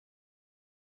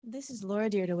This is Laura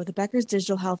Deirdre with the Becker's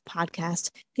Digital Health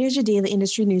Podcast. Here's your daily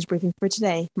industry news briefing for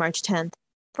today, March 10th.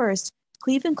 First,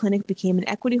 Cleveland Clinic became an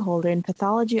equity holder in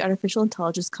pathology artificial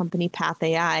intelligence company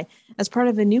PathAI as part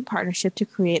of a new partnership to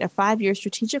create a 5-year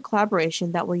strategic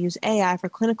collaboration that will use AI for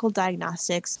clinical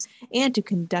diagnostics and to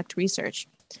conduct research.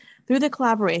 Through the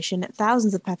collaboration,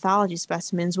 thousands of pathology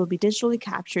specimens will be digitally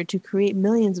captured to create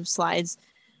millions of slides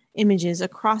images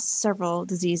across several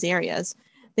disease areas.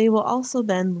 They will also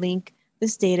then link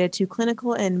this data to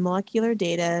clinical and molecular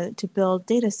data to build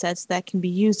data sets that can be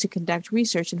used to conduct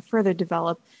research and further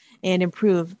develop and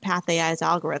improve PathAI's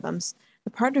algorithms.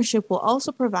 The partnership will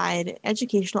also provide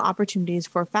educational opportunities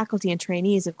for faculty and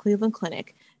trainees of Cleveland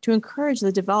Clinic to encourage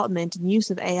the development and use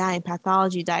of AI in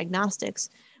pathology diagnostics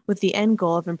with the end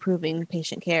goal of improving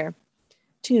patient care.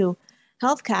 2.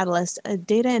 Health Catalyst, a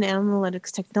data and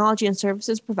analytics technology and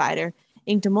services provider,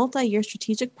 inked a multi-year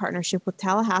strategic partnership with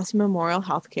Tallahassee Memorial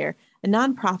Healthcare, a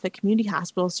nonprofit community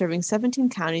hospital serving 17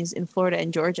 counties in Florida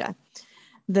and Georgia.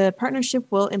 The partnership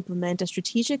will implement a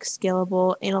strategic,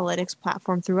 scalable analytics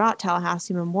platform throughout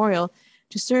Tallahassee Memorial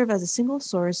to serve as a single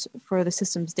source for the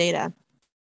system's data.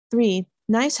 3.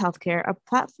 Nice Healthcare, a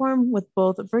platform with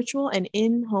both virtual and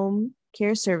in-home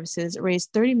care services,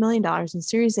 raised $30 million in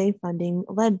Series A funding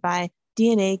led by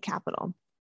DNA Capital.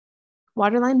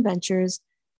 Waterline Ventures,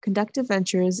 Conductive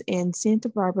Ventures, and Santa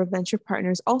Barbara Venture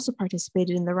Partners also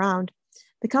participated in the round.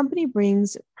 The company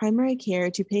brings primary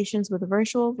care to patients with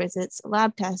virtual visits,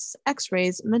 lab tests,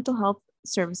 x-rays, mental health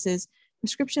services,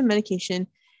 prescription medication,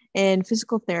 and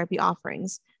physical therapy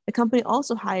offerings. The company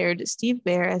also hired Steve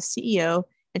Baer as CEO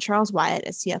and Charles Wyatt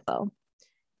as CFO.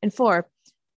 And 4,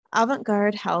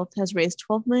 Avantgarde Health has raised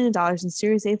 $12 million in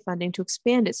Series A funding to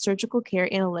expand its surgical care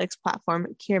analytics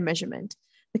platform, Care Measurement.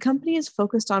 The company is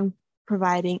focused on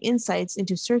providing insights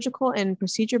into surgical and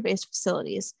procedure-based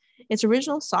facilities. Its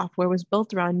original software was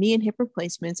built around knee and hip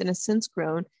replacements and has since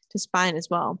grown to spine as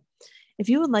well. If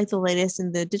you would like the latest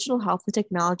in the digital health and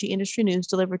technology industry news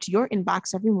delivered to your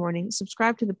inbox every morning,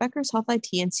 subscribe to the Becker's Health IT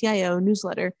and CIO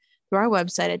newsletter through our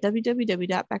website at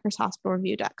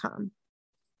www.beckershospitalreview.com.